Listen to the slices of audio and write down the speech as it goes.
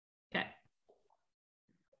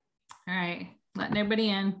All right, letting everybody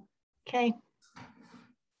in. Okay.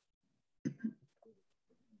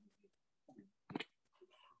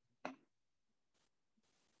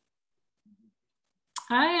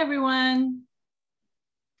 Hi, everyone.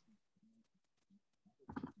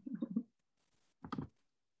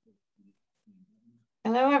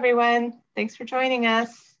 Hello, everyone. Thanks for joining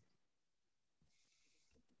us.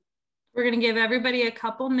 We're going to give everybody a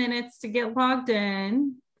couple minutes to get logged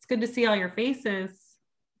in. It's good to see all your faces.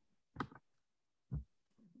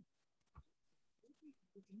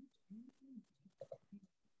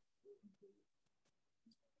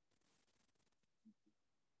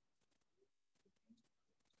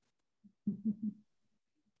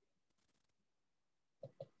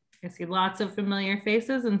 I see lots of familiar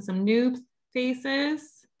faces and some new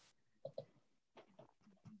faces.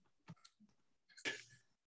 So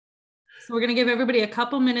we're going to give everybody a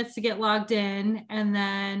couple minutes to get logged in, and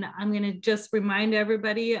then I'm going to just remind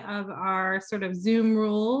everybody of our sort of Zoom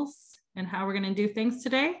rules and how we're going to do things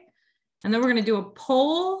today. And then we're going to do a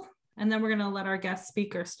poll, and then we're going to let our guest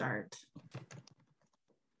speaker start.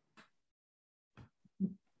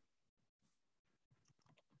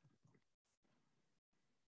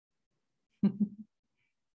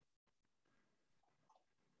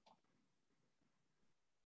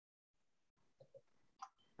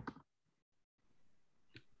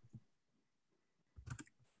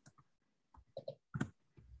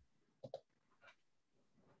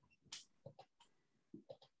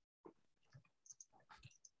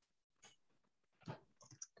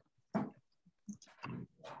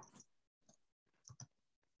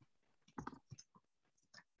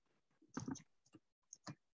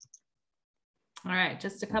 All right,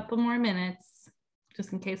 just a couple more minutes,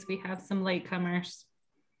 just in case we have some latecomers.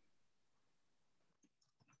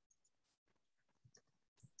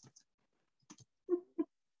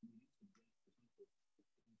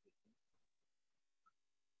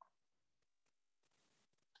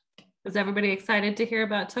 Is everybody excited to hear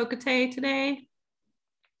about Tokitae today?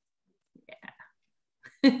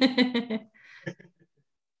 Yeah.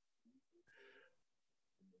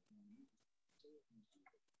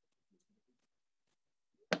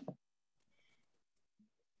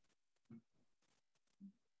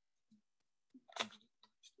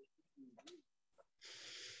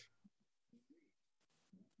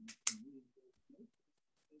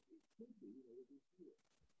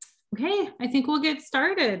 Okay, I think we'll get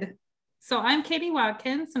started. So I'm Katie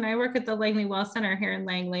Watkins, and I work at the Langley Whale Center here in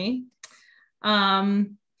Langley.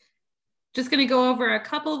 Just going to go over a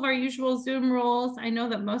couple of our usual Zoom rules. I know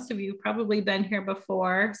that most of you probably been here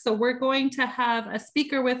before. So we're going to have a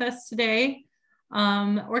speaker with us today,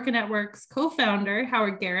 Orca Network's co-founder,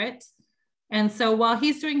 Howard Garrett. And so while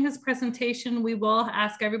he's doing his presentation, we will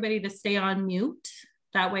ask everybody to stay on mute.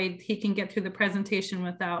 That way he can get through the presentation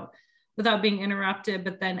without being interrupted.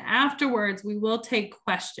 But then afterwards, we will take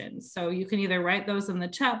questions. So you can either write those in the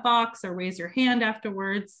chat box or raise your hand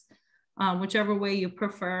afterwards, whichever way you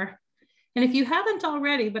prefer. And if you haven't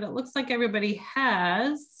already, but it looks like everybody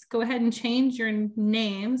has, go ahead and change your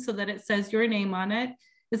name so that it says your name on it.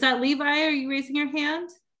 Is that Levi? Are you raising your hand?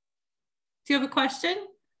 Do you have a question?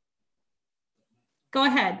 Go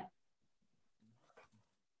ahead.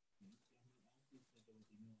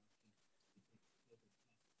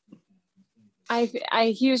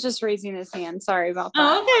 He was just raising his hand. Sorry about that.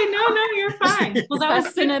 Oh, okay. No, you're fine. Well, that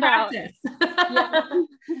was good practice. Yeah.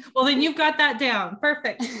 Well, then you've got that down.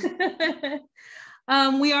 Perfect.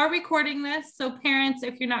 We are recording this. So parents,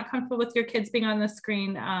 if you're not comfortable with your kids being on the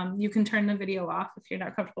screen, you can turn the video off if you're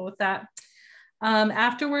not comfortable with that.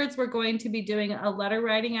 Afterwards, we're going to be doing a letter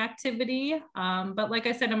writing activity. But like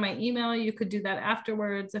I said in my email, you could do that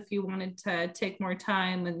afterwards if you wanted to take more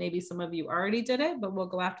time, and maybe some of you already did it, but we'll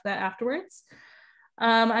go after that afterwards.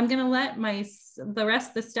 I'm going to let the rest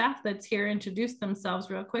of the staff that's here introduce themselves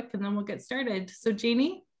real quick, and then we'll get started. So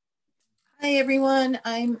Jeannie. Hi, everyone.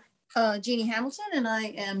 I'm Jeannie Hamilton, and I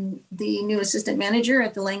am the new assistant manager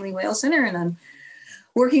at the Langley Whale Center, and I'm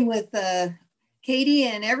working with Katie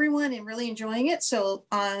and everyone and really enjoying it. So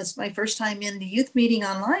it's my first time in the youth meeting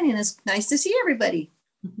online, and it's nice to see everybody.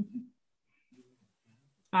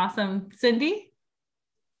 Awesome. Cindy?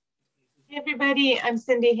 Hey, everybody. I'm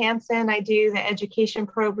Cindy Hansen. I do the education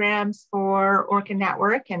programs for Orca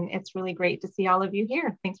Network, and it's really great to see all of you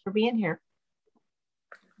here. Thanks for being here.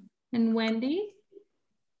 And Wendy?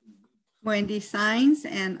 Wendy Sines,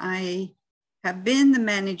 and I have been the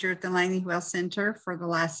manager at the Langley Whale Center for the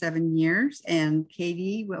last 7 years, and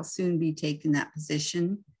Katie will soon be taking that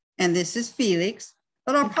position. And this is Felix,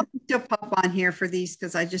 but I'll probably still pop on here for these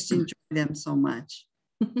because I just enjoy them so much.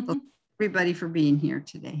 So everybody for being here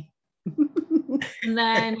today. And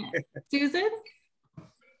then Susan?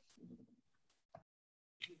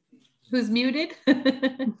 Who's muted?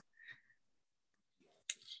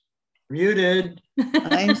 Muted.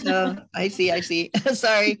 I see.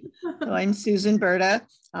 Sorry. So I'm Susan Berta,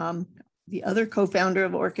 the other co-founder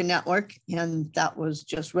of Orca Network, and that was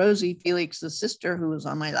just Rosie, Felix's sister, who was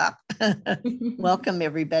on my lap. Welcome,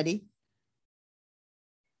 everybody.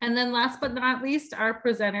 And then last but not least, our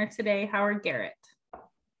presenter today, Howard Garrett.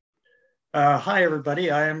 Hi,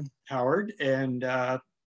 everybody. I am Howard and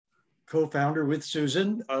co-founder with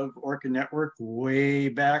Susan of Orca Network way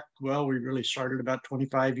back. Well, we really started about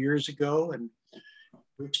 25 years ago, and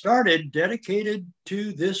we started dedicated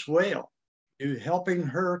to this whale, to helping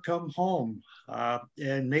her come home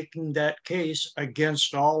and making that case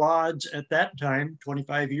against all odds at that time,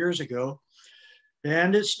 25 years ago.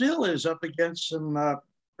 And it still is up against some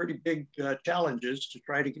pretty big challenges to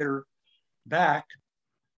try to get her back.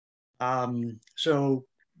 So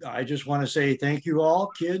I just want to say thank you all,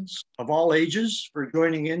 kids of all ages, for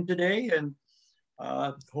joining in today, and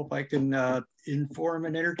hope I can inform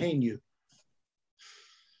and entertain you.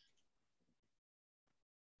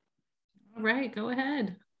 All right, go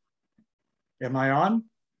ahead. Am I on?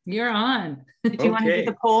 You're on. Did you want to do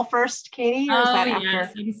the poll first, Katie, or is that after?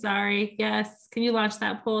 Yes, I'm sorry. Yes. Can you launch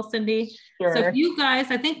that poll, Cindy? Sure. So if you guys,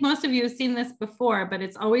 I think most of you have seen this before, but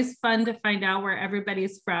it's always fun to find out where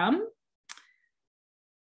everybody's from.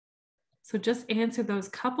 So just answer those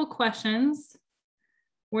couple questions,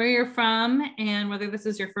 where you're from and whether this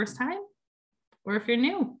is your first time or if you're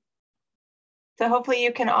new. So hopefully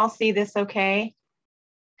you can all see this okay.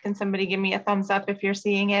 Can somebody give me a thumbs up if you're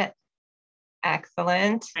seeing it?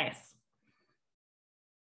 Excellent. Nice.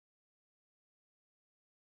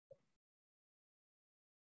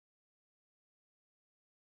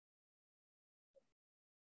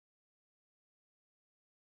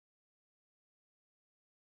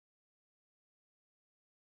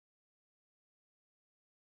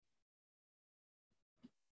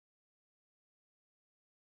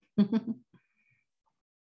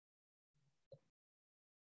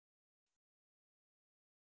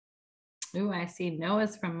 Ooh, I see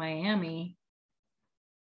Noah's from Miami.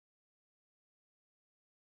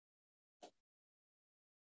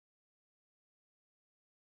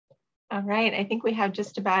 All right, I think we have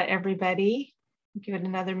just about everybody. Give it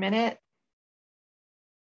another minute.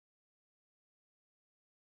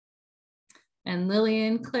 And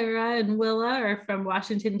Lillian, Clara, and Willa are from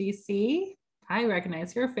Washington, D.C. I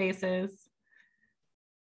recognize your faces.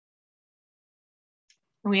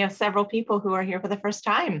 We have several people who are here for the first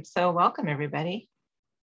time, so welcome everybody.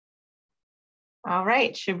 All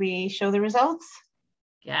right, should we show the results?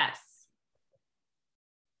 Yes.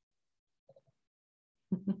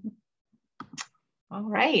 All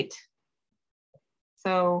right.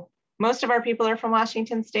 So most of our people are from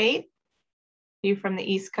Washington State, a few from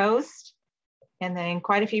the East Coast, and then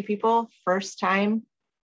quite a few people first time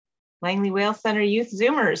Langley Whale Center Youth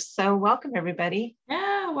Zoomers. So welcome everybody.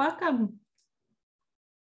 Yeah, welcome.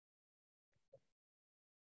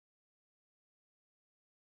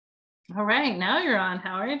 All right, now you're on,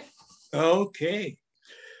 Howard. Okay.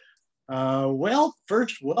 Well,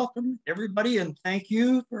 first, welcome everybody, and thank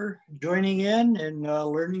you for joining in and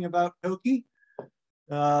learning about Toki.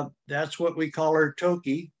 That's what we call her,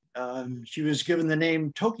 Toki. She was given the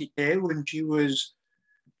name Tokitae when she was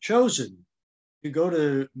chosen to go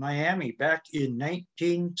to Miami back in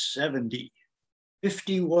 1970,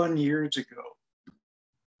 51 years ago,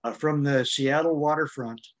 from the Seattle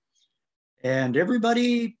waterfront. And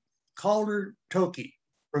everybody called her Toki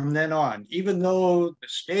from then on, even though the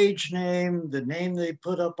stage name, the name they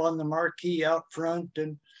put up on the marquee out front,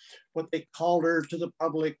 and what they called her to the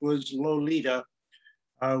public was Lolita.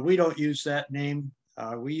 We don't use that name.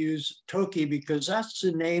 We use Toki because that's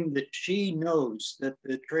the name that she knows that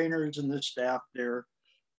the trainers and the staff there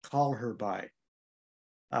call her by.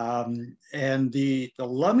 And the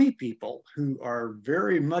Lummi people, who are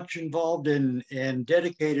very much involved in and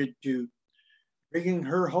dedicated to bringing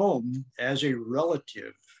her home as a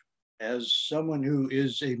relative, as someone who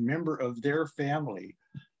is a member of their family,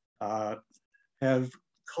 have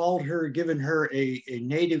called her, given her a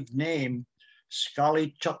native name,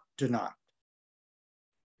 Skalichuktanat.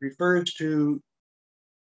 Refers to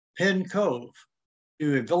Penn Cove,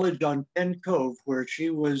 to a village on Penn Cove where she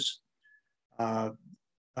was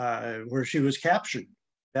captured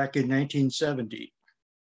back in 1970.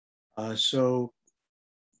 So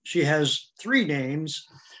she has three names,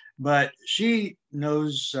 but she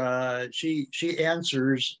knows, she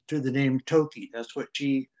answers to the name Toki. That's what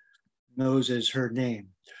she knows as her name.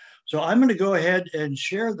 So I'm going to go ahead and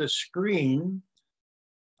share the screen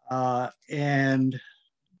and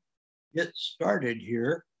get started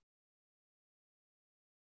here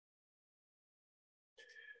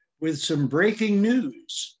with some breaking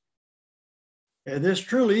news. And this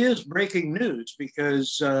truly is breaking news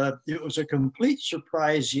because it was a complete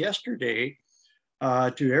surprise yesterday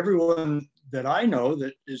to everyone that I know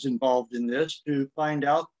that is involved in this to find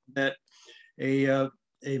out that a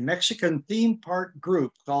Mexican theme park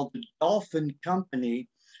group called the Dolphin Company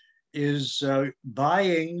is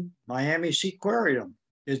buying Miami Seaquarium.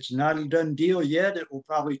 It's not a done deal yet. It will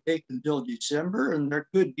probably take until December, and there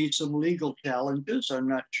could be some legal challenges. I'm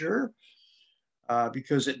not sure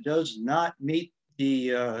because it does not meet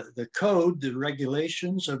the code, the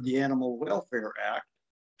regulations of the Animal Welfare Act.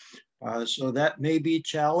 So that may be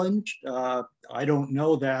challenged. I don't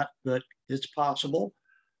know that, but it's possible.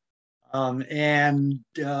 So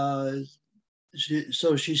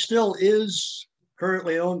she still is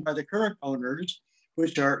currently owned by the current owners,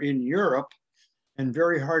 which are in Europe and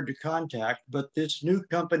very hard to contact. But this new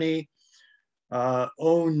company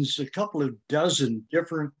owns a couple of dozen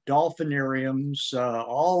different dolphinariums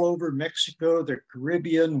all over Mexico, the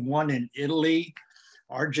Caribbean, one in Italy,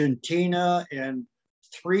 Argentina, and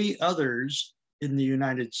 3 others in the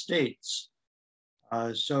United States.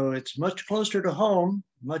 So it's much closer to home,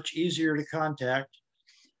 much easier to contact.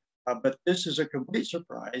 But this is a complete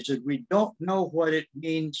surprise, and we don't know what it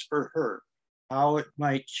means for her, how it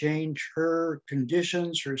might change her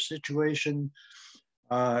conditions, her situation,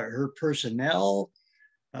 her personnel.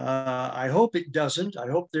 I hope it doesn't. I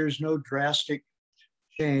hope there's no drastic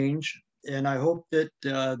change, and I hope that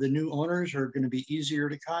the new owners are going to be easier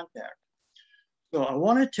to contact. So I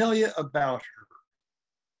want to tell you about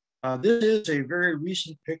her. This is a very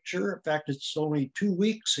recent picture. In fact, it's only 2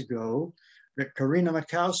 weeks ago that Karina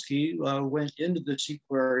Makowski went into the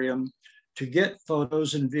Seaquarium to get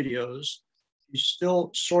photos and videos. She's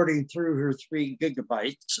still sorting through her 3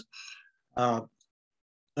 gigabytes.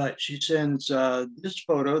 But she sends this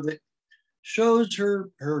photo that shows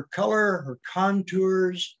her color, her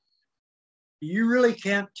contours. You really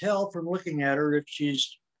can't tell from looking at her if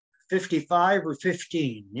she's 55 or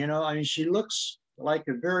 15. You know, I mean, she looks like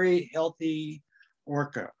a very healthy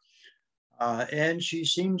orca. And she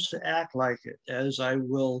seems to act like it, as I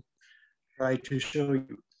will try to show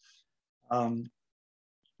you.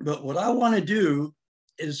 But what I want to do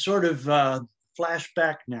is sort of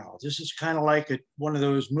flashback now. This is kind of like one of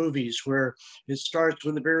those movies where it starts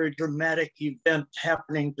with a very dramatic event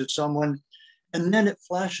happening to someone, and then it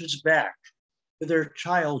flashes back to their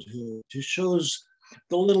childhood. It shows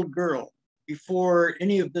the little girl before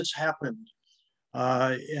any of this happened,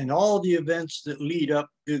 and all the events that lead up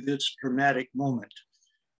to this dramatic moment.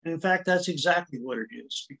 And in fact, that's exactly what it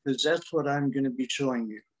is, because that's what I'm going to be showing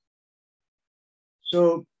you.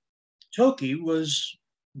 So Toki was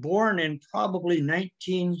born in probably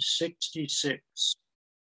 1966.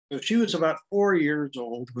 So she was about 4 years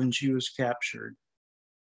old when she was captured.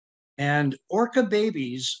 And orca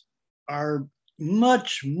babies are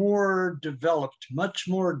much more developed, much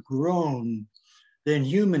more grown than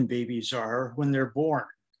human babies are when they're born.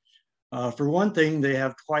 For one thing, they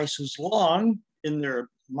have twice as long in their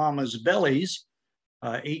mama's bellies,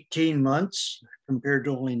 18 months compared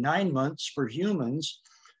to only 9 months for humans.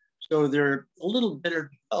 So they're a little better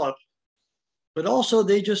developed, but also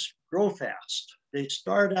they just grow fast. They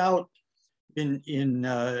start out in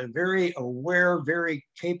very aware, very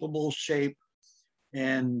capable shape,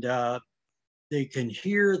 and they can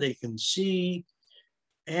hear, they can see,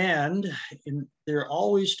 and they're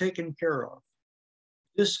always taken care of.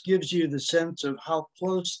 This gives you the sense of how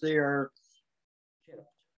close they are kept,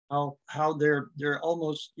 how they're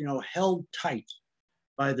almost, you know, held tight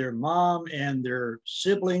by their mom and their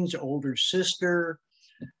siblings, older sister,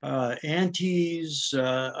 aunties,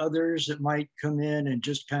 others that might come in and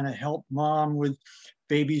just kind of help mom with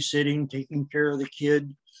babysitting, taking care of the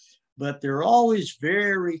kid. But they're always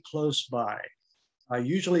very close by,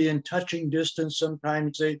 usually in touching distance.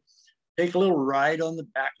 Sometimes they take a little ride on the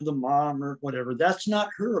back of the mom or whatever. That's not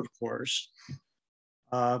her, of course,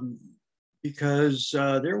 because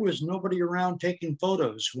there was nobody around taking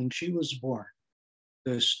photos when she was born.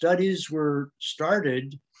 The studies were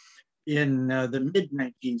started in the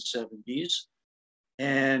mid-1970s,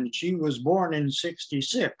 and she was born in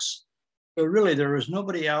 66. So really, there was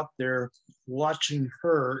nobody out there watching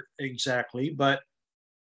her exactly, but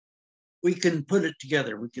we can put it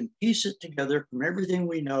together. We can piece it together from everything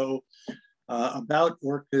we know about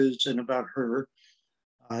orcas and about her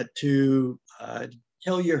to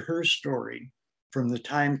tell you her story from the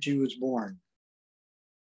time she was born.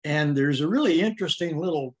 And there's a really interesting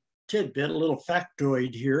little tidbit, a little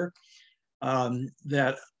factoid here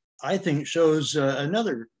that I think shows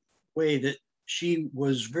another way that she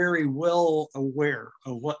was very well aware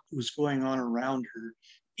of what was going on around her,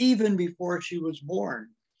 even before she was born,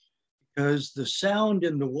 because the sound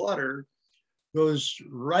in the water goes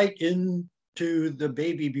right into the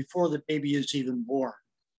baby before the baby is even born.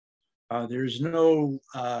 There's no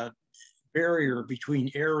barrier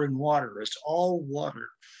between air and water. It's all water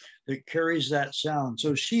that carries that sound.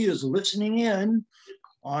 So she is listening in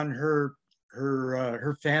on her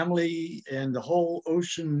family and the whole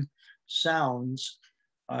ocean sounds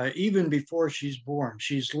even before she's born.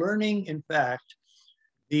 She's learning, in fact,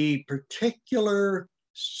 the particular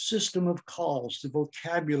system of calls, the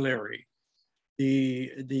vocabulary,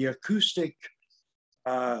 the acoustic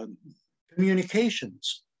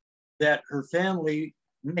communications that her family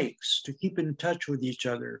makes to keep in touch with each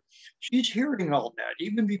other. She's hearing all that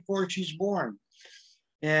even before she's born.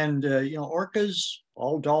 And, orcas,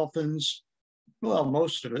 all dolphins, well,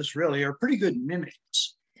 most of us really are pretty good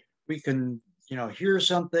mimics. We can, hear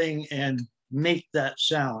something and make that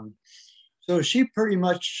sound. So she pretty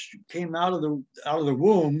much came out of the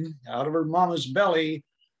womb, out of her mama's belly,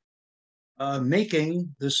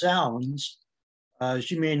 making the sounds.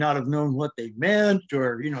 She may not have known what they meant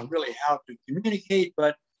or, really how to communicate,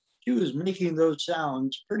 but she was making those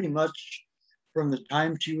sounds pretty much from the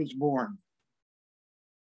time she was born.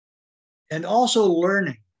 And also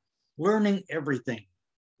learning everything,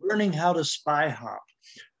 learning how to spy hop,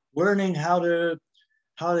 learning how to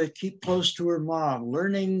keep close to her mom,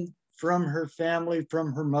 learning from her family,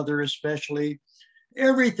 from her mother especially,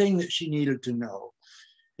 everything that she needed to know,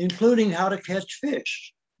 including how to catch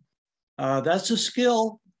fish. That's a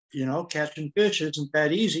skill, catching fish isn't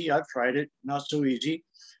that easy. I've tried it, not so easy,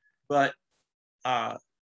 but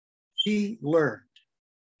she learned.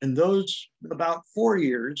 In those about 4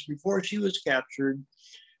 years before she was captured,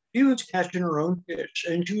 she was catching her own fish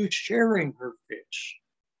and she was sharing her fish.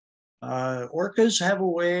 Orcas have a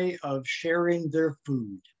way of sharing their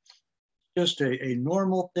food. Just a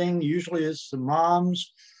normal thing. Usually it's the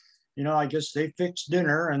moms, I guess they fix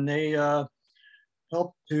dinner and they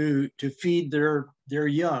help to feed their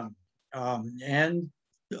young and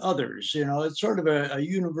others. It's sort of a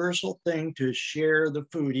universal thing to share the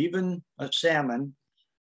food. Even a salmon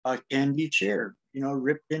can be shared,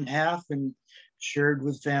 ripped in half and shared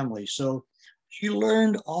with family. So she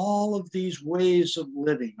learned all of these ways of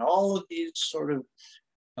living, all of these sort of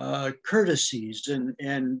courtesies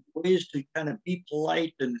and ways to kind of be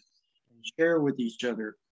polite and share with each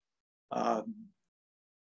other.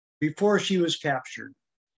 Before she was captured,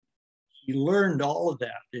 she learned all of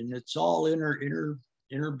that, and it's all in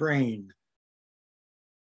her brain.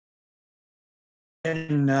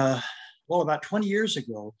 And about 20 years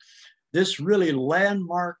ago, this really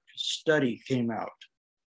landmark study came out.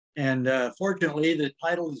 And fortunately, the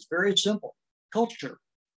title is very simple: Culture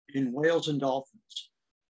in Whales and Dolphins.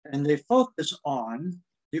 And they focus on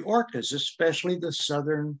the orcas, especially the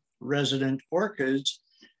southern resident orcas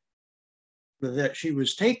that she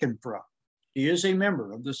was taken from. She is a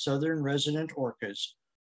member of the southern resident orcas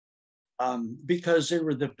because they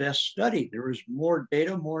were the best studied. There was more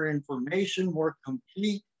data, more information, more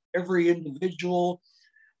complete. Every individual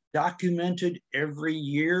documented every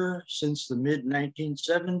year since the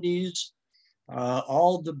mid-1970s.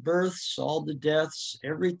 All the births, all the deaths,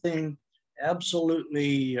 everything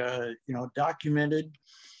absolutely, documented.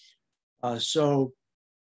 So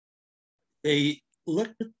they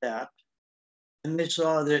looked at that and they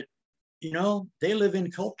saw that, they live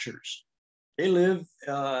in cultures. They live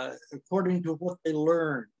according to what they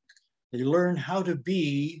learn. They learn how to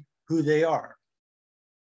be who they are.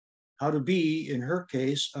 How to be, in her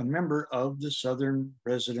case, a member of the southern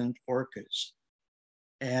resident orcas.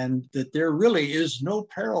 And that there really is no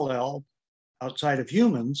parallel outside of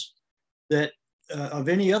humans that of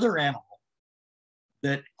any other animal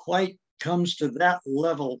that quite comes to that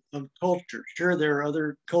level of culture. Sure, there are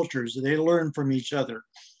other cultures that they learn from each other,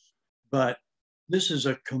 but this is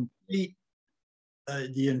a complete,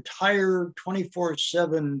 the entire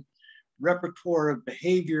 24/7 repertoire of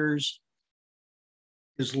behaviors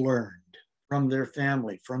is learned from their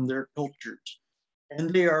family, from their cultures.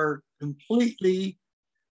 And they are completely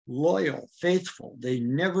loyal, faithful. They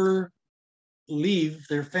never leave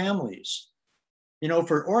their families.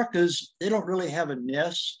 For orcas, they don't really have a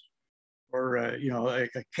nest or a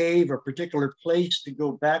cave or particular place to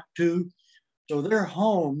go back to. So their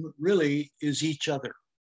home really is each other.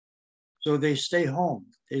 So they stay home.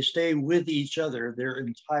 They stay with each other their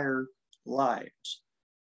entire lives.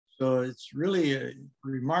 So it's really a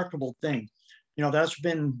remarkable thing. That's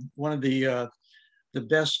been one of the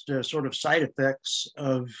best sort of side effects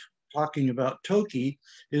of talking about Toki,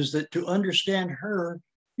 is that to understand her,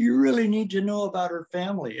 you really need to know about her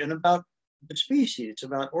family and about the species,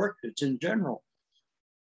 about orchids in general.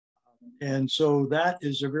 And so that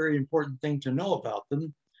is a very important thing to know about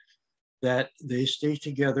them, that they stay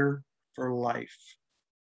together for life.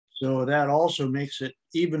 So that also makes it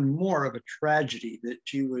even more of a tragedy that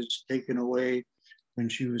she was taken away when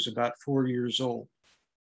she was about 4 years old.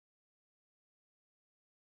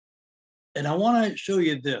 And I want to show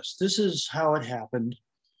you this. This is how it happened.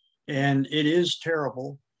 And it is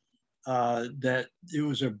terrible that it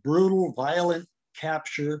was a brutal, violent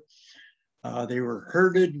capture. They were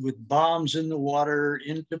herded with bombs in the water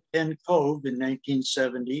into Penn Cove in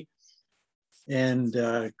 1970 and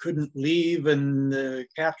couldn't leave. And the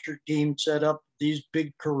capture team set up these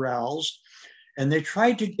big corrals. And they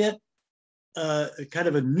tried to get a kind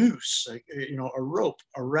of a noose, a rope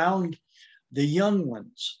around the young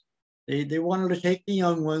ones. They wanted to take the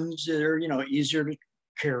young ones that are, easier to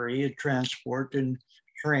carry and transport and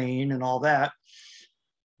train and all that.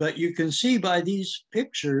 But you can see by these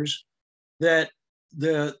pictures that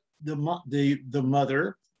the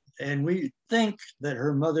mother, and we think that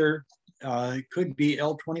her mother could be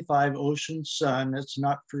L25 Ocean Sun. That's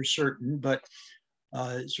not for certain, but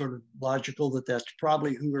it's sort of logical that that's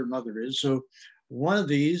probably who her mother is. So one of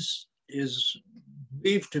these is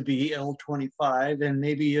believed to be L25 and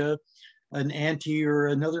maybe an auntie or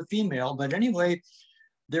another female. But anyway,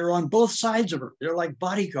 they're on both sides of her. They're like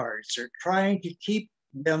bodyguards. They're trying to keep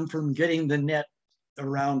them from getting the net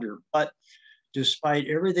around her. But despite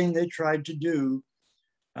everything they tried to do,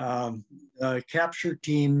 capture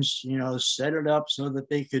teams, set it up so that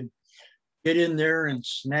they could get in there and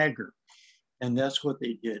snag her. And that's what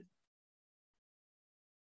they did.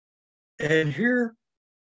 And here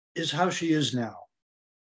is how she is now.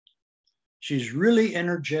 She's really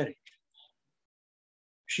energetic.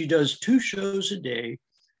 She does 2 shows a day,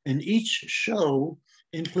 and each show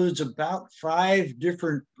includes about 5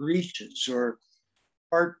 different breaches or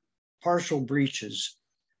partial breaches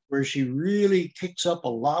where she really kicks up a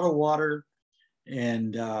lot of water,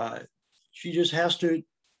 and she just has to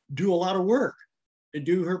do a lot of work to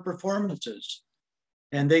do her performances.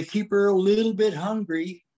 And they keep her a little bit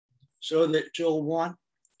hungry so that she'll want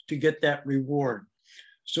to get that reward.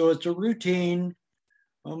 So it's a routine.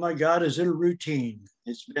 Oh my God, is it a routine?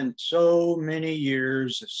 It's been so many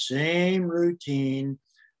years, the same routine.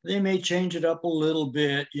 They may change it up a little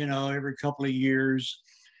bit, every couple of years,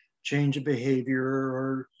 change a behavior,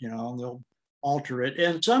 or, they'll alter it.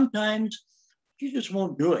 And sometimes she just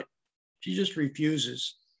won't do it. She just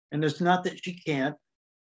refuses. And it's not that she can't.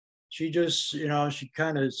 She just, she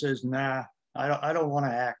kind of says, nah, I don't want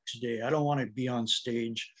to act today. I don't want to be on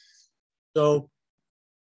stage. So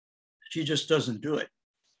she just doesn't do it.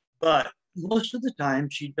 But most of the time,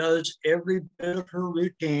 she does every bit of her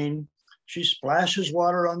routine. She splashes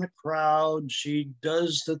water on the crowd. She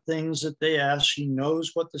does the things that they ask. She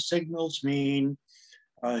knows what the signals mean.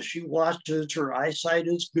 She watches. Her eyesight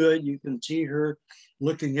is good. You can see her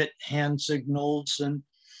looking at hand signals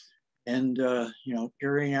and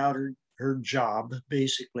carrying out her job,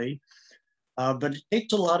 basically. But it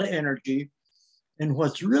takes a lot of energy. And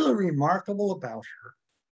what's really remarkable about her,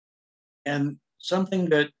 and something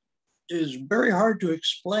that is very hard to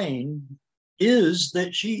explain, is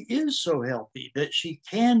that she is so healthy, that she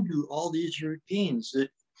can do all these routines,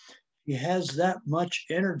 that she has that much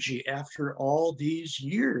energy after all these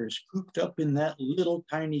years cooped up in that little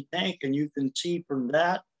tiny tank. And you can see from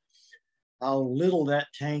that how little that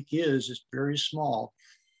tank is. It's very small.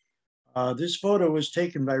 This photo was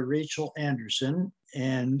taken by Rachel Anderson,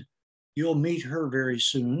 and you'll meet her very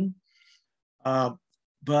soon.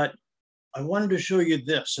 But I wanted to show you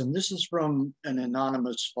this, and this is from an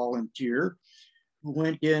anonymous volunteer who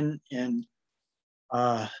went in and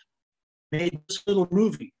made this little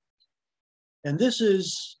movie. And this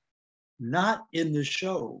is not in the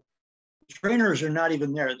show. The trainers are not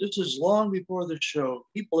even there. This is long before the show.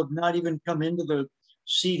 People have not even come into the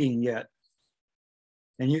seating yet.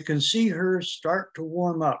 And you can see her start to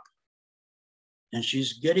warm up. And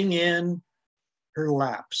she's getting in her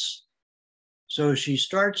laps. So she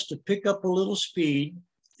starts to pick up a little speed.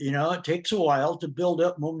 It takes a while to build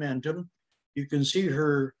up momentum. You can see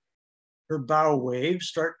her bow waves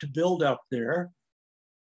start to build up there.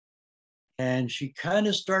 And she kind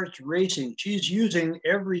of starts racing. She's using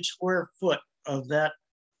every square foot of that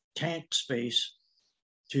tank space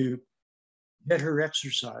to get her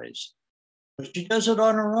exercise. But she does it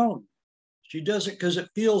on her own. She does it because it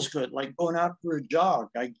feels good, like going out for a jog,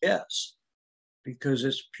 I guess, because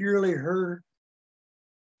it's purely her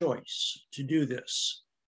choice to do this.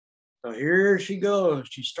 So here she goes.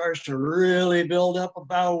 She starts to really build up a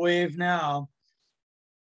bow wave now.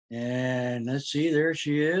 And let's see, there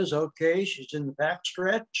she is. Okay, she's in the back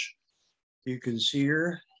stretch. You can see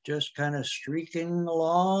her just kind of streaking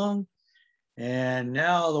along. And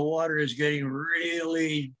now the water is getting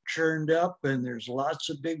really churned up and there's lots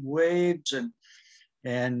of big waves,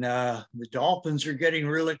 and the dolphins are getting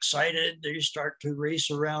real excited. They start to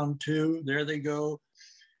race around too. There they go.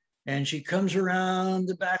 And she comes around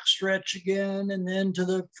the back stretch again and then to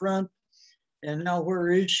the front. And now where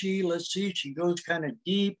is she? Let's see, she goes kind of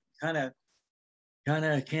deep, kind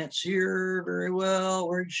of can't see her very well.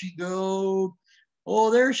 Where'd she go?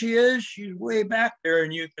 Oh, there she is. She's way back there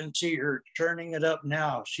and you can see her churning it up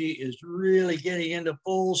now. She is really getting into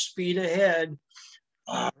full speed ahead.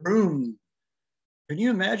 Boom. Can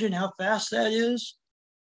you imagine how fast that is?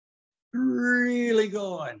 Really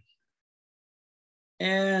going.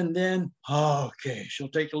 And then, okay, she'll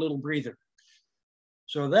take a little breather.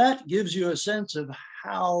 So that gives you a sense of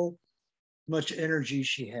how much energy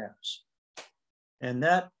she has. And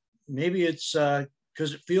that maybe it's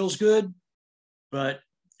because it feels good, but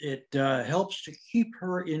it helps to keep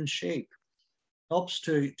her in shape, helps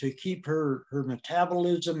to keep her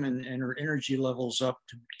metabolism and her energy levels up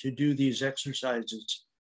to do these exercises.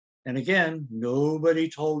 And again, nobody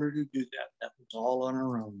told her to do that. That was all on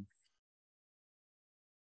her own.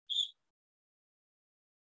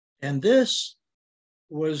 And this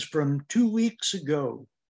was from 2 weeks ago.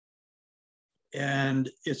 And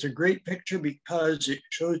it's a great picture because it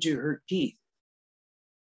shows you her teeth.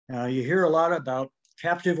 Now you hear a lot about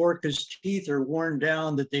captive orcas' teeth are worn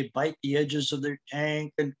down, that they bite the edges of their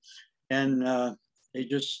tank, and they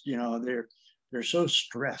just, you know, they're so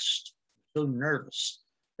stressed, so nervous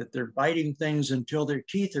that they're biting things until their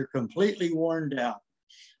teeth are completely worn down.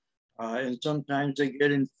 And sometimes they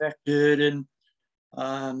get infected, and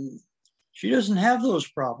she doesn't have those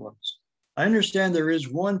problems. I understand there is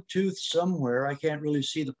one tooth somewhere. I can't really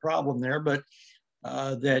see the problem there, but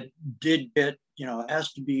that did get, you know,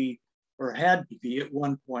 has to be, or had to be at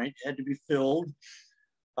one point, had to be filled.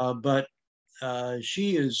 But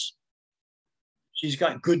she's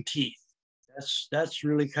got good teeth. That's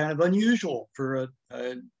really kind of unusual for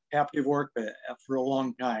a captive orca for a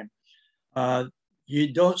long time.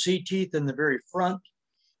 You don't see teeth in the very front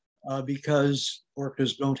because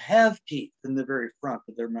orcas don't have teeth in the very front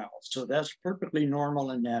of their mouths. So that's perfectly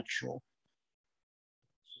normal and natural.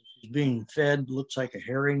 She's being fed, looks like a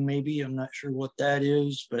herring maybe. I'm not sure what that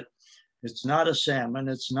is, but it's not a salmon.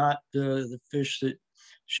 It's not the fish that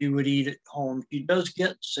she would eat at home. She does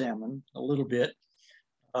get salmon a little bit,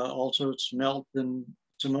 also smelt and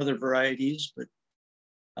some other varieties, but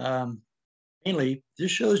mainly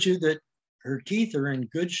this shows you that her teeth are in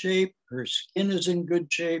good shape. Her skin is in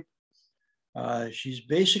good shape. She's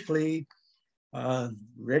basically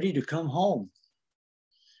ready to come home.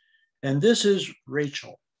 And this is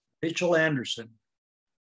Rachel Anderson.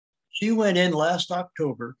 She went in last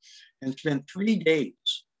October and spent 3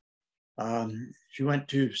 days. She went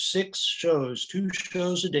to 6 shows, 2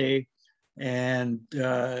 shows a day, and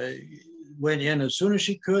went in as soon as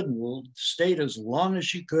she could and stayed as long as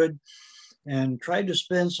she could and tried to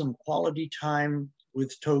spend some quality time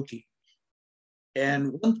with Toki.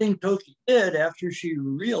 And one thing Toki did after she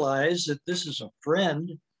realized that this is a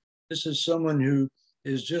friend, this is someone who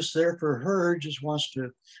is just there for her, just wants to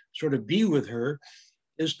sort of be with her,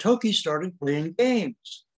 is Toki started playing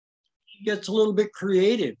games. She gets a little bit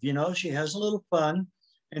creative, you know, she has a little fun,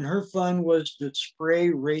 and her fun was to spray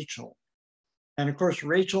Rachel. And of course,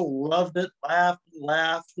 Rachel loved it,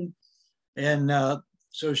 laughed, and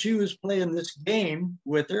so she was playing this game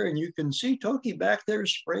with her, and you can see Toki back there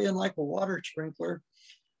spraying like a water sprinkler.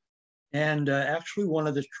 And actually one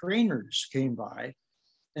of the trainers came by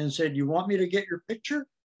and said, "You want me to get your picture?"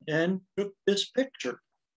 And took this picture.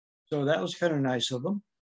 So that was kind of nice of them.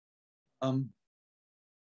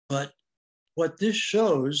 But what this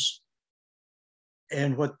shows,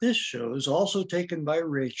 and what this shows, also taken by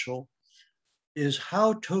Rachel, is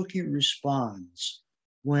how Toki responds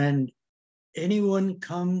when anyone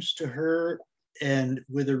comes to her and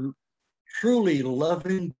with a truly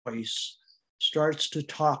loving voice starts to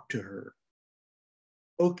talk to her.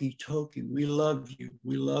 Toki, we love you.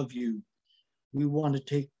 We love you. We want to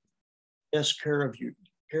take best care of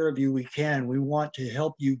you we can. We want to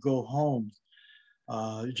help you go home.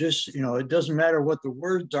 Just, you know, it doesn't matter what the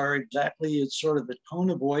words are exactly. It's sort of the tone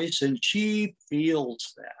of voice, and she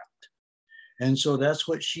feels that. And so that's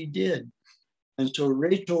what she did. And so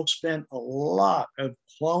Rachel spent a lot of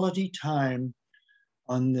quality time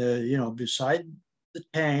on the, you know, beside the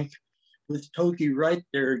tank with Toki right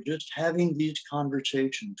there, just having these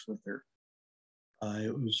conversations with her.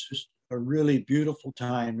 It was just a really beautiful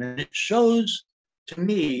time. And it shows to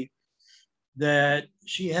me that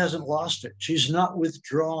she hasn't lost it. She's not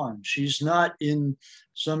withdrawn. She's not in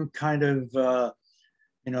some kind of,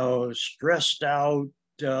 stressed out,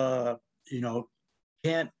 can't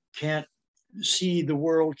see the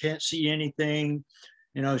world, can't see anything.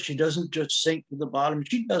 She doesn't just sink to the bottom.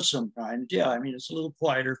 She does sometimes. Yeah, I mean, it's a little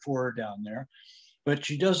quieter for her down there, but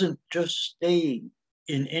she doesn't just stay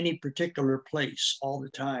in any particular place all the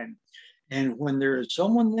time. And when there is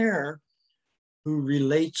someone there who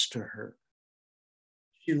relates to her,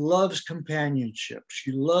 she loves companionship.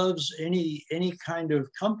 She loves any kind of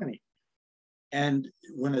company. And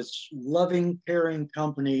when it's loving, caring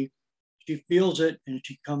company, she feels it and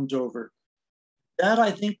she comes over. That,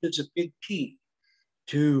 I think, is a big key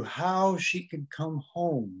to how she can come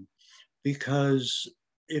home, because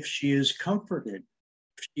if she is comforted,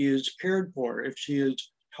 if she is cared for, if she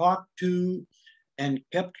is talked to and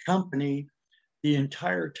kept company the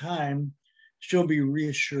entire time, she'll be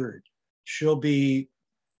reassured. She'll be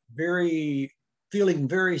feeling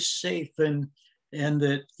very safe, and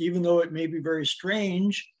that even though it may be very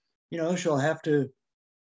strange, she'll have to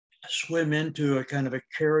swim into a kind of a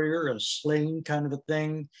carrier, a sling kind of a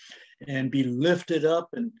thing, and be lifted up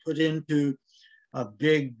and put into a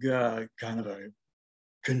big kind of a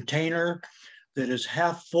container that is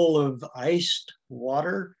half full of iced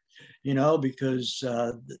water, because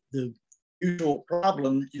the usual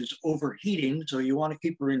problem is overheating. So you want to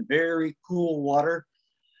keep her in very cool water.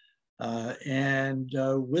 And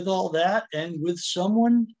with all that, and with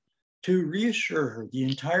someone to reassure her the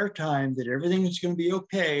entire time that everything is going to be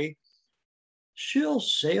okay, she'll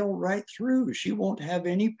sail right through. She won't have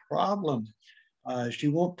any problem. She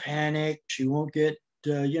won't panic. She won't get,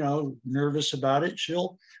 nervous about it.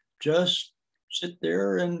 She'll just sit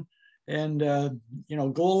there and go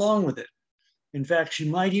along with it. In fact, she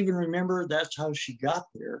might even remember that's how she got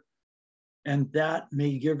there. And that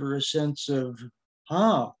may give her a sense of,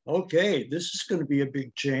 okay, this is going to be a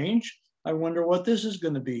big change. I wonder what this is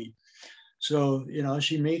going to be. So,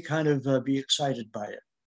 she may kind of be excited by it.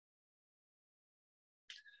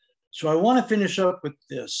 So I want to finish up with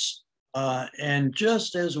this, and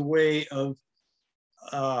just as a way of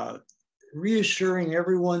reassuring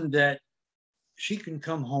everyone that she can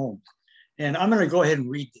come home. And I'm going to go ahead and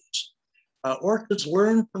read this. Orcas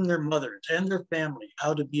learn from their mothers and their family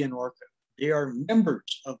how to be an orca. They are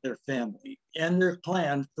members of their family and their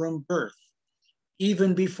clan from birth.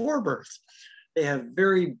 Even before birth, they have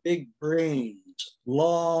very big brains,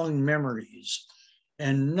 long memories,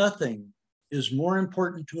 and nothing is more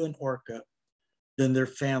important to an orca than their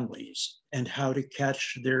families and how to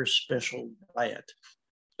catch their special diet.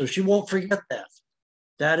 So she won't forget that.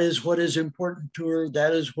 That is what is important to her.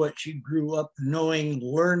 That is what she grew up knowing,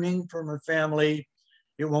 learning from her family.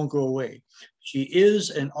 It won't go away. She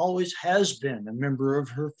is and always has been a member of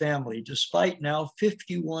her family, despite now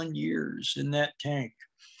 51 years in that tank.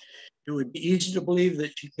 It would be easy to believe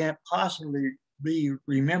that she can't possibly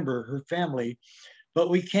remember her family, but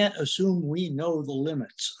we can't assume we know the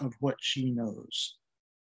limits of what she knows.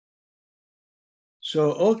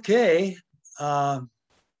 So, okay.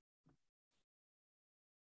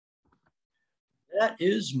 That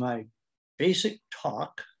is my basic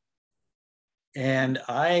talk. And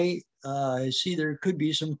I see there could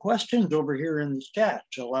be some questions over here in the chat.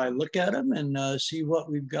 Shall I look at them and see what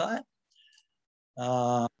we've got?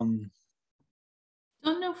 Don't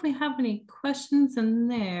know if we have any questions in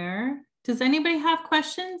there. Does anybody have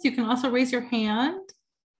questions? You can also raise your hand.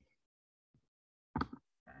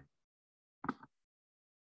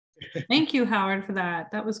 Thank you, Howard, for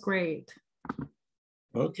that. That was great.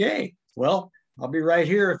 Okay, well, I'll be right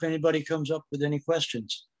here if anybody comes up with any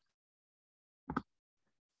questions.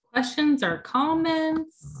 Questions or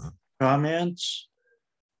comments? Comments?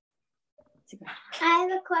 I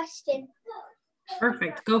have a question.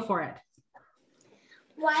 Perfect, go for it.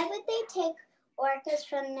 Why would they take orcas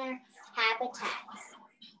from their habitats?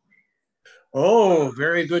 Oh,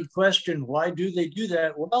 very good question. Why do they do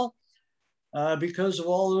that? Well, because of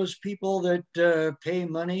all those people that pay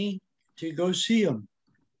money to go see them.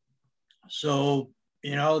 So,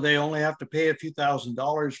 they only have to pay a few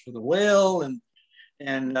 $1,000s for the whale, and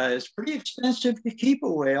it's pretty expensive to keep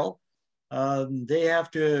a whale. They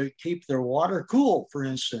have to keep their water cool, for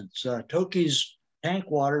instance. Tokitae's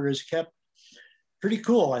tank water is kept pretty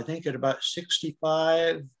cool, I think at about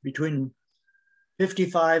between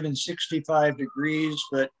 55 and 65 degrees,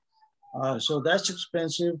 but so that's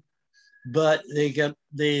expensive, but they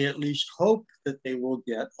at least hope that they will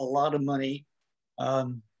get a lot of money,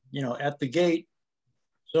 at the gate.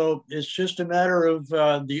 So it's just a matter of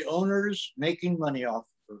the owners making money off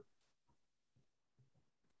of her.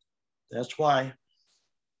 That's why.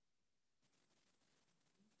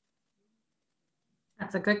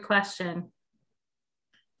 That's a good question.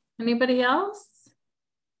 Anybody else?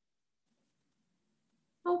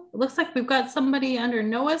 Oh, it looks like we've got somebody under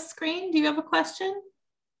Noah's screen. Do you have a question?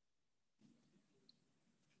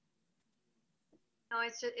 No,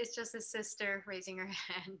 it's just a sister raising her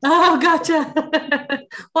hand. Oh, gotcha.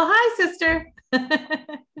 Well, hi, sister.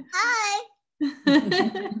 Hi.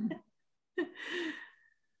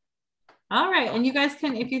 All right, and you guys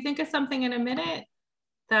can, if you think of something in a minute,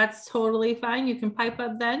 that's totally fine. You can pipe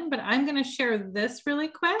up then, but I'm going to share this really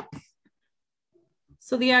quick.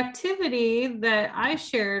 So the activity that I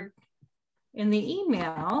shared in the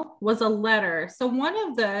email was a letter. So one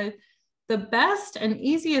of the best and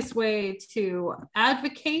easiest way to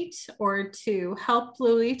advocate or to help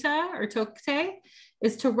Lolita or Tokitae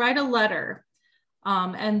is to write a letter.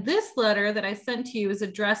 And this letter that I sent to you is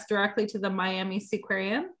addressed directly to the Miami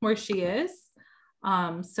Seaquarium where she is.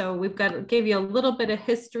 So we've gave you a little bit of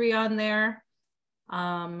history on there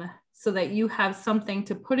so that you have something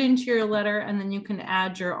to put into your letter, and then you can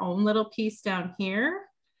add your own little piece down here.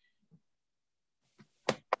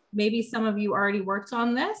 Maybe some of you already worked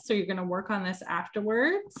on this, so you're going to work on this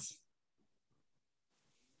afterwards.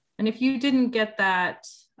 And if you didn't get that,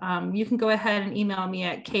 you can go ahead and email me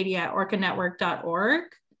at katie@orcanetwork.org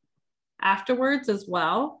afterwards as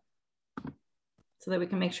well, so that we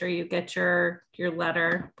can make sure you get your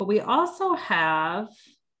letter. But we also have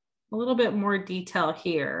a little bit more detail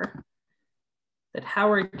here that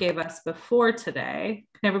Howard gave us before today.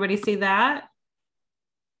 Can everybody see that?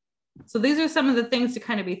 So these are some of the things to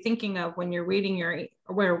kind of be thinking of when you're reading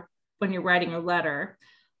when you're writing a letter.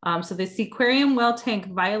 So the Seaquarium well tank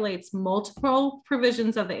violates multiple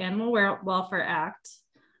provisions of the Animal Welfare Act.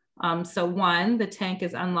 So 1, the tank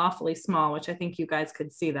is unlawfully small, which I think you guys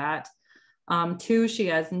could see that. 2, she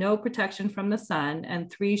has no protection from the sun.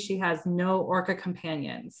 And 3, she has no orca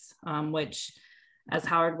companions, which, as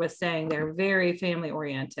Howard was saying, they're very family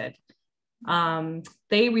oriented.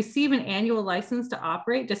 They receive an annual license to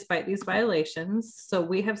operate despite these violations. So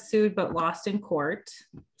we have sued but lost in court.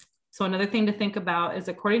 So another thing to think about is,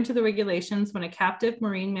 according to the regulations, when a captive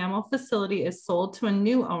marine mammal facility is sold to a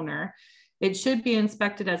new owner, it should be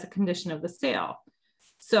inspected as a condition of the sale.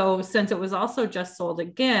 So since it was also just sold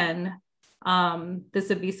again, this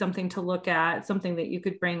would be something to look at, something that you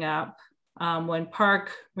could bring up. When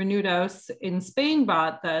Park Renudos in Spain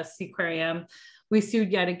bought the Seaquarium, we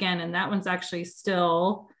sued yet again, and that one's actually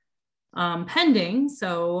still pending.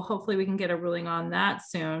 So hopefully we can get a ruling on that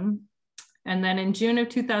soon. And then in June of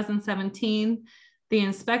 2017, the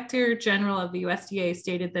Inspector General of the USDA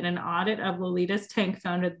stated that an audit of Lolita's tank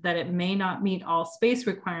found that it may not meet all space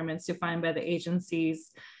requirements defined by the agency's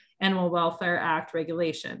Animal Welfare Act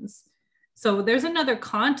regulations. So there's another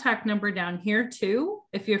contact number down here too.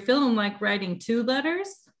 If you're feeling like writing 2 letters,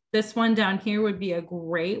 this one down here would be a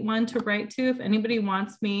great one to write to. If anybody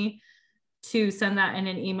wants me to send that in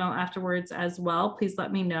an email afterwards as well, please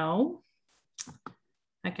let me know.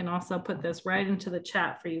 I can also put this right into the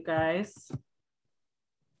chat for you guys.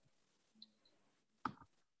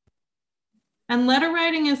 And letter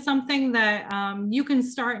writing is something that you can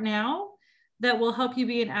start now that will help you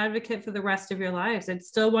be an advocate for the rest of your lives. It's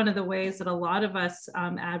still one of the ways that a lot of us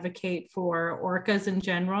advocate for orcas in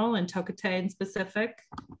general and Tokitae in specific.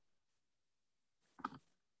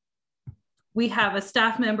 We have a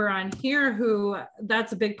staff member on here who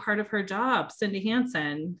that's a big part of her job, Cindy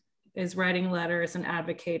Hansen, is writing letters and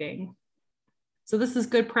advocating. So this is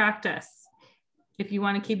good practice if you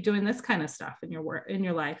want to keep doing this kind of stuff in your work, in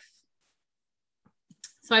your life.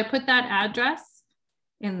 So I put that address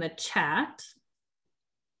in the chat.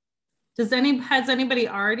 Has anybody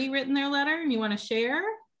already written their letter and you want to share?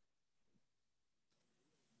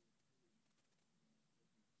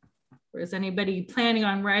 Or is anybody planning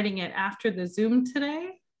on writing it after the Zoom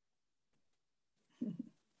today?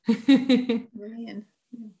 Brilliant.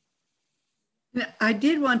 I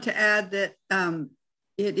did want to add that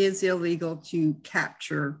it is illegal to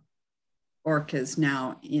capture orcas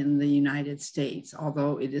now in the United States,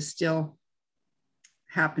 although it is still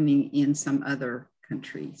happening in some other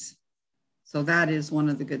countries. So that is one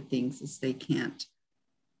of the good things, is they can't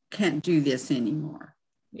do this anymore.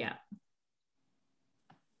 Yeah.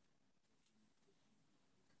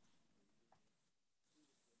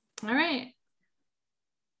 All right.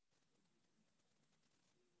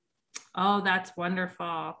 Oh, that's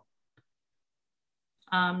wonderful.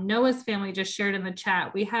 Noah's family just shared in the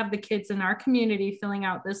chat. We have the kids in our community filling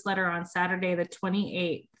out this letter on Saturday, the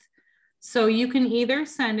 28th. So you can either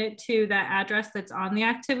send it to that address that's on the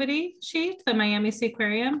activity sheet, the Miami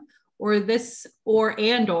Seaquarium, or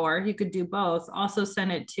you could do both. Also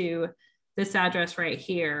send it to this address right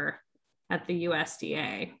here. at the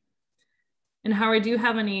USDA. And Howard, do you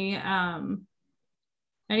have any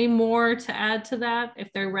more to add to that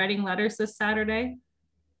if they're writing letters this Saturday?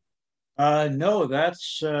 No,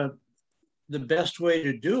 that's the best way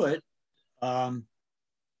to do it.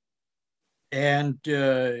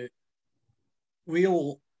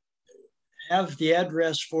 We'll have the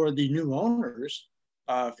address for the new owners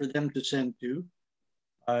for them to send to.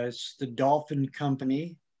 It's the Dolphin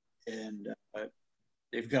Company, and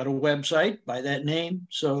they've got a website by that name.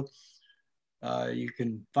 So you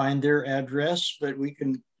can find their address, but we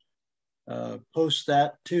can post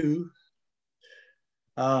that too.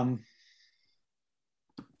 I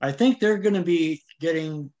think they're going to be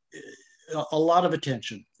getting a lot of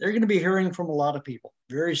attention. They're going to be hearing from a lot of people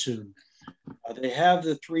very soon. They have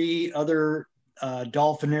the 3 other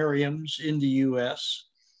dolphinariums in the US.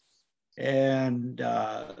 And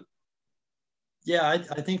yeah,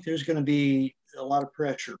 I think there's going to be a lot of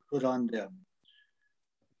pressure put on them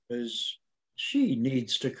because she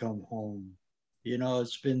needs to come home. You know,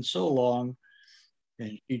 it's been so long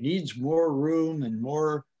and she needs more room and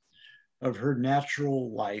more of her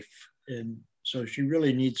natural life. And so she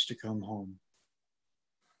really needs to come home.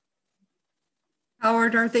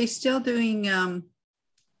 Howard, are they still doing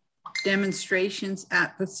demonstrations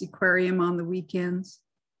at the aquarium on the weekends?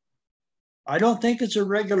 I don't think it's a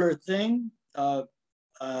regular thing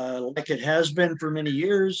like it has been for many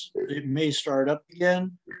years. It may start up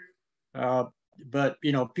again, but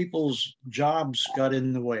you know, people's jobs got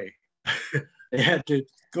in the way. They had to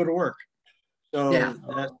go to work. So yeah.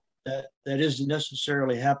 That isn't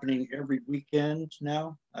necessarily happening every weekend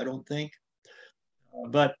now, I don't think.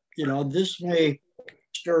 But you know, this may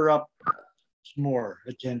stir up some more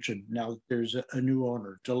attention now that there's a new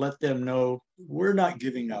owner, to let them know we're not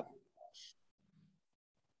giving up.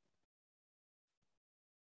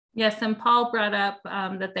 Yes, and Paul brought up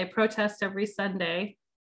that they protest every Sunday.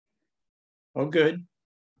 Oh, good.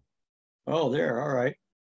 Oh, there, all right.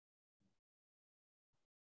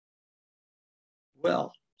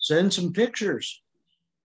 Well, send some pictures.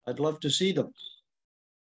 I'd love to see them.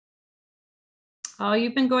 Oh,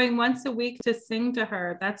 you've been going once a week to sing to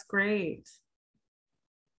her. That's great.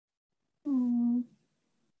 It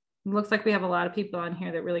looks like we have a lot of people on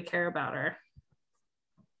here that really care about her.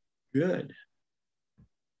 Good.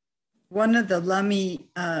 One of the Lummi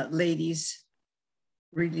ladies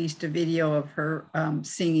released a video of her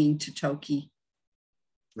singing to Toki.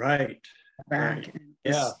 Right. Back. Right.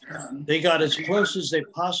 Yeah, they got as close as they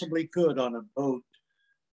possibly could on a boat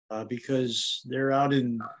because they're out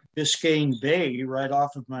in Biscayne Bay, right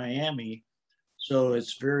off of Miami. So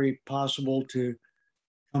it's very possible to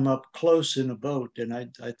come up close in a boat. And I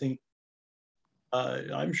think,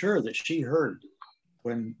 I'm sure that she heard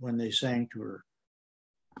when they sang to her.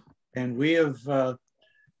 And we have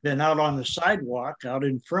been out on the sidewalk out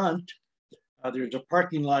in front. There's a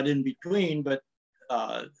parking lot in between, but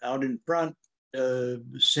out in front,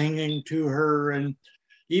 singing to her and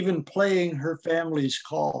even playing her family's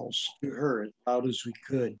calls to her as loud as we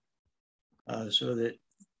could, so that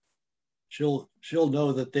she'll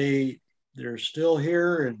know that they're still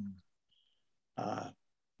here, and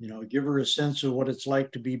you know, give her a sense of what it's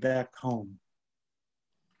like to be back home.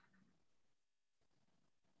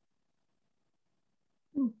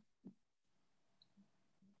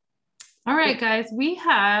 All right, guys, we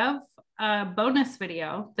have a bonus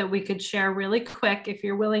video that we could share really quick if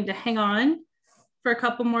you're willing to hang on for a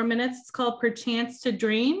couple more minutes. It's called Perchance to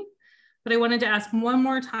Dream. But I wanted to ask one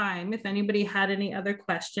more time if anybody had any other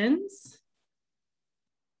questions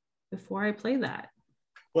before I play that.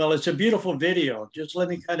 Well, it's a beautiful video. Just let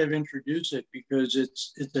me kind of introduce it because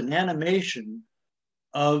it's an animation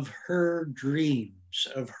of her dreams,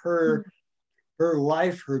 of her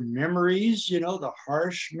life, her memories, you know, the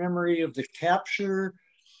harsh memory of the capture,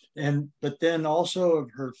 but then also of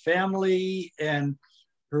her family and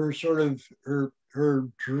her sort of her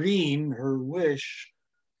dream, her wish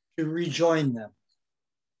to rejoin them.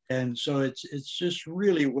 And so it's just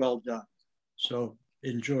really well done. So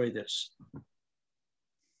enjoy this.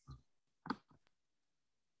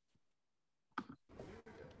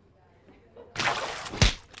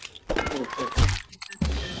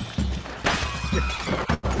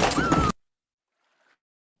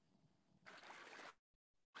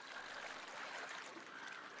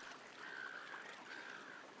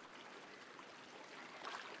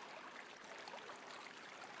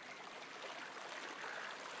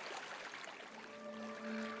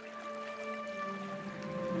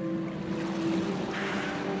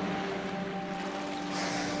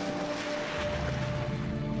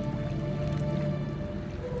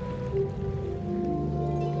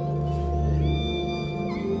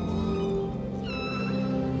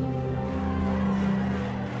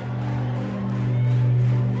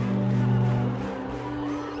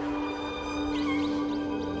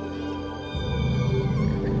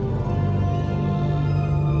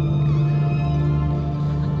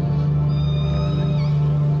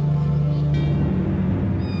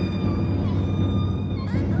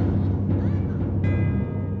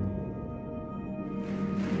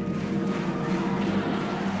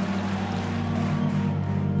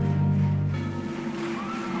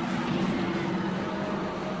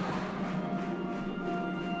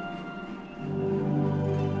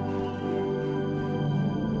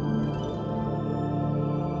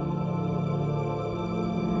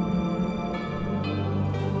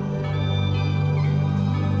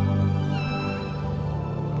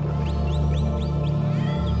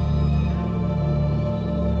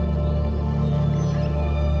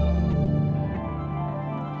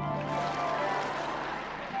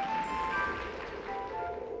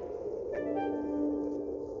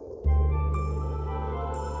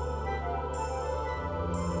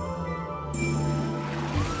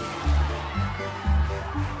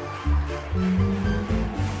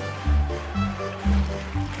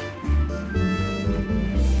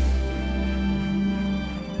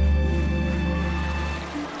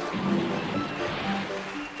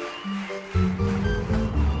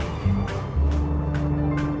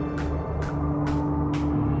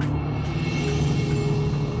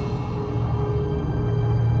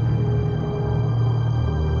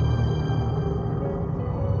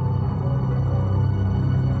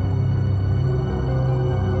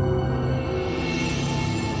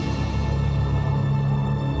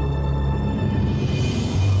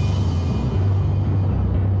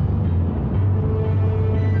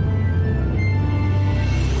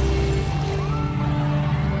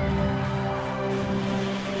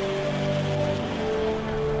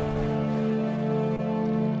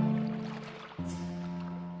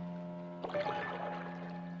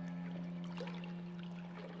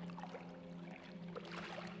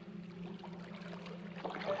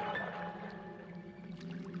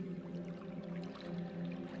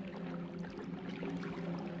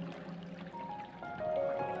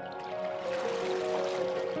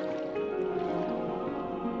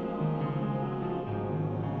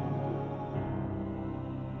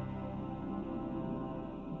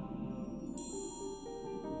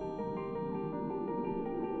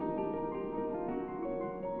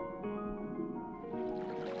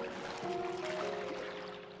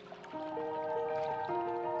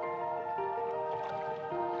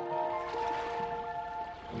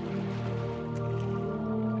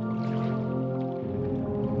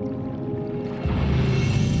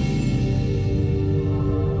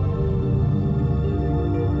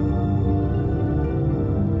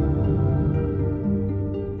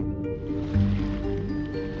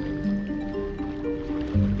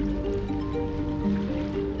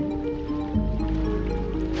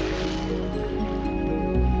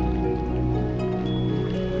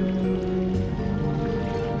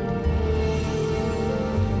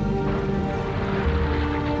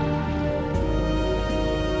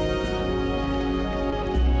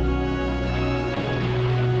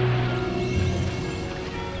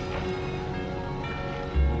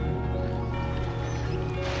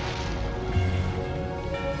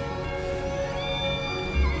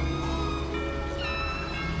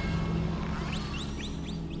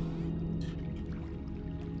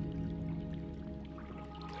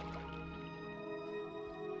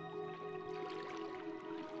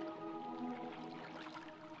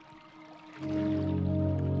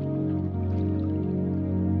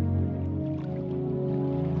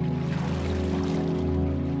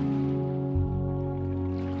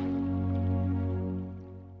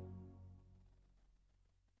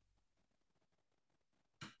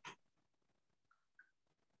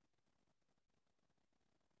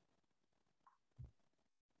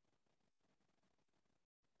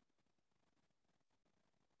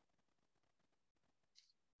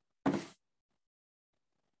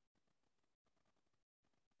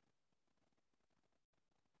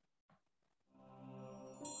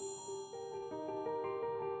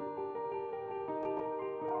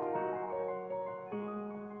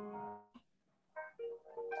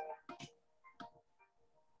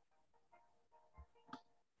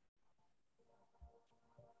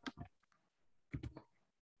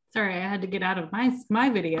 Sorry, I had to get out of my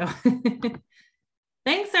video.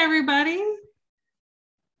 Thanks, everybody.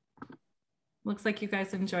 Looks like you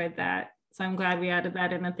guys enjoyed that. So I'm glad we added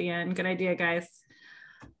that in at the end. Good idea, guys.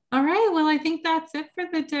 All right, well, I think that's it for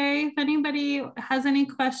the day. If anybody has any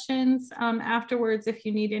questions afterwards, if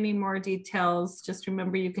you need any more details, just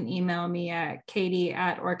remember you can email me at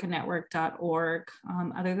katie@orcanetwork.org.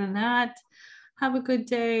 Other than that, have a good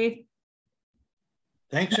day.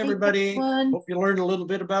 Thanks, everybody. everyone. Hope you learned a little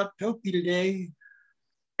bit about Toki today.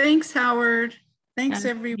 Thanks, Howard. Thanks,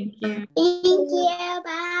 Thank everyone. you. Thank you.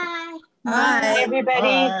 Bye. Bye, Bye. everybody.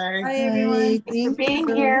 Bye. Bye, everyone. Thanks for being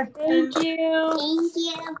here. Thank you. Thank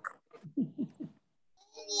you.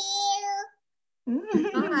 Thank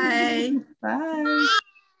you. Bye.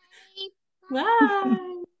 Bye. Bye.